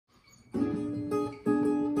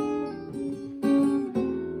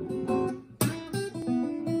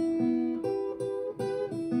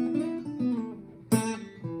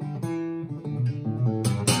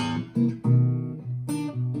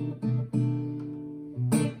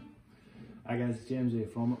James here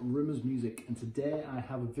from Rimmers Music, and today I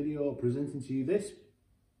have a video presenting to you this.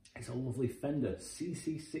 It's a lovely Fender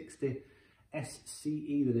CC-60SCE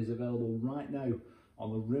that is available right now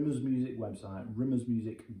on the Rimmers Music website,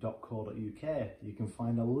 rimmersmusic.co.uk. You can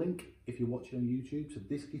find a link if you're watching on YouTube to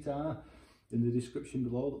this guitar in the description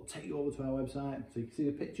below. That'll take you over to our website so you can see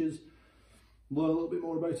the pictures, learn a little bit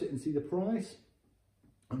more about it and see the price,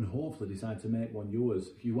 and hopefully decide to make one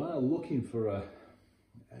yours. If you are looking for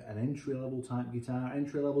an entry-level type guitar,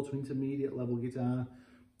 entry-level to intermediate level guitar,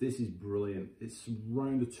 this is brilliant. It's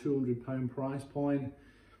around a £200 price point,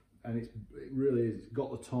 and it really is. It's got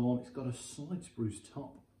the tone, it's got a solid spruce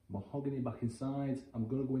top, mahogany backing sides. I'm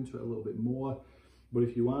going to go into it a little bit more, but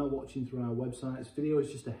if you are watching through our website, this video is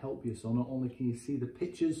just to help you. So not only can you see the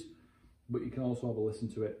pictures, but you can also have a listen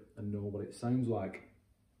to it and know what it sounds like.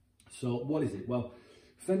 So what is it? Well,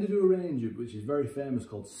 Fender do a range which is very famous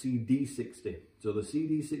called CD-60. So the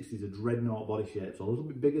CD-60 is a dreadnought body shape, so a little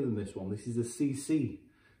bit bigger than this one. This is a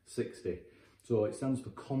CC-60. So it stands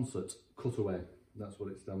for concert cutaway. That's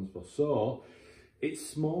what it stands for. So it's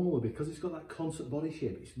smaller because it's got that concert body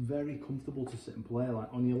shape. It's very comfortable to sit and play.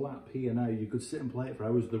 Like on your lap here now, you could sit and play it for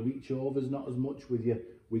hours. The reach over is not as much with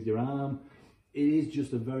your arm. It is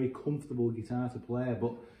just a very comfortable guitar to play,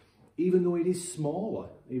 but even though it is smaller,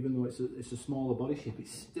 even though it's a smaller body shape,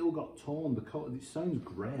 it's still got tone. It sounds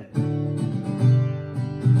great.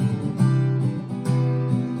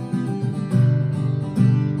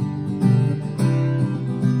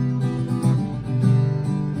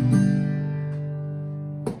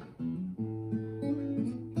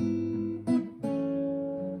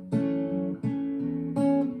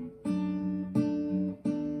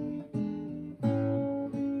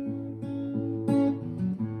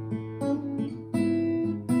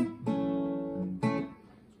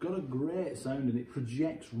 Great sound, and it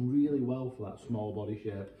projects really well for that small body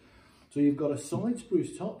shape. So you've got a solid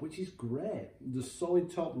spruce top, which is great. The solid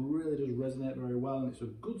top really does resonate very well, and it's a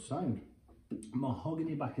good sound.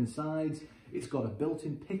 Mahogany back and sides. It's got a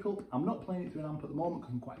built-in pickup. I'm not playing it through an amp at the moment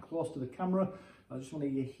because I'm quite close to the camera. I just want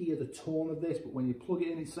you to hear the tone of this, but when you plug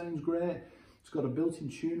it in, it sounds great. It's got a built-in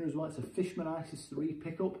tuner as well. It's a Fishman Isis 3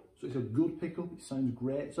 pickup, so it's a good pickup. It sounds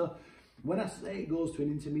great. So when I say it goes to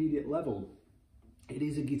an intermediate level, it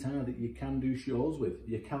is a guitar that you can do shows with.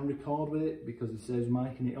 You can record with it because it says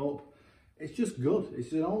miking it up. It's just good.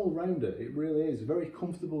 It's an all-rounder. It really is. A very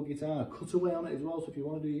comfortable guitar. Cutaway on it as well, so if you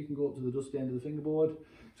want to do, you can go up to the dusty end of the fingerboard.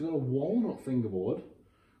 It's got a walnut fingerboard,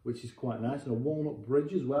 which is quite nice, and a walnut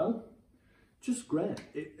bridge as well. Just great.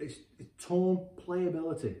 It's tone,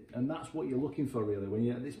 playability, and that's what you're looking for really. When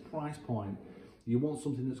you're at this price point, you want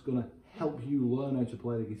something that's going to help you learn how to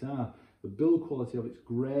play the guitar. The build quality of it's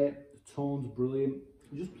great. The tone's brilliant.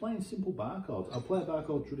 You're just playing simple bar chords. I'll play a bar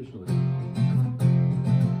chord traditionally.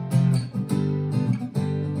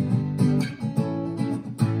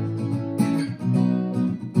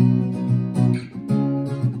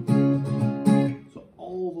 So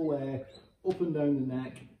all the way up and down the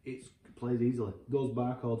neck, it plays easily. Those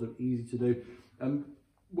bar chords are easy to do.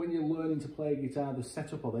 When you're learning to play a guitar, the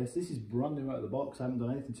setup of this is brand new out of the box. I haven't done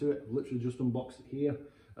anything to it. I've literally just unboxed it here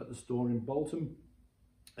at the store in Bolton,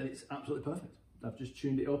 and it's absolutely perfect. I've just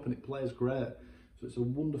tuned it up and it plays great. So it's a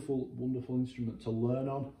wonderful, wonderful instrument to learn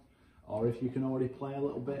on. Or if you can already play a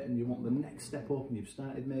little bit and you want the next step up and you've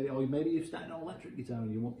started maybe you've started an electric guitar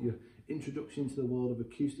and you want your introduction to the world of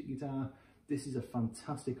acoustic guitar, this is a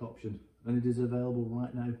fantastic option, and it is available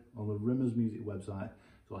right now on the Rimmers Music website.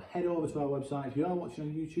 So head over to our website. If you are watching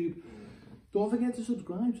on YouTube, don't forget to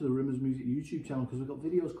subscribe to the Rimmers Music YouTube channel, because we've got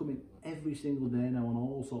videos coming every single day now on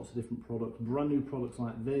all sorts of different products, brand new products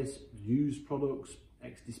like this, used products,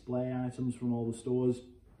 ex-display items from all the stores,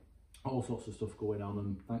 all sorts of stuff going on.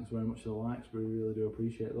 And thanks very much for the likes, we really do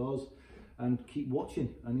appreciate those. And keep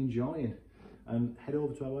watching and enjoying, and head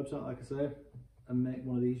over to our website, like I say, and make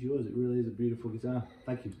one of these yours. It really is a beautiful guitar.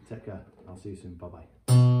 Thank you, take care, I'll see you soon, bye bye.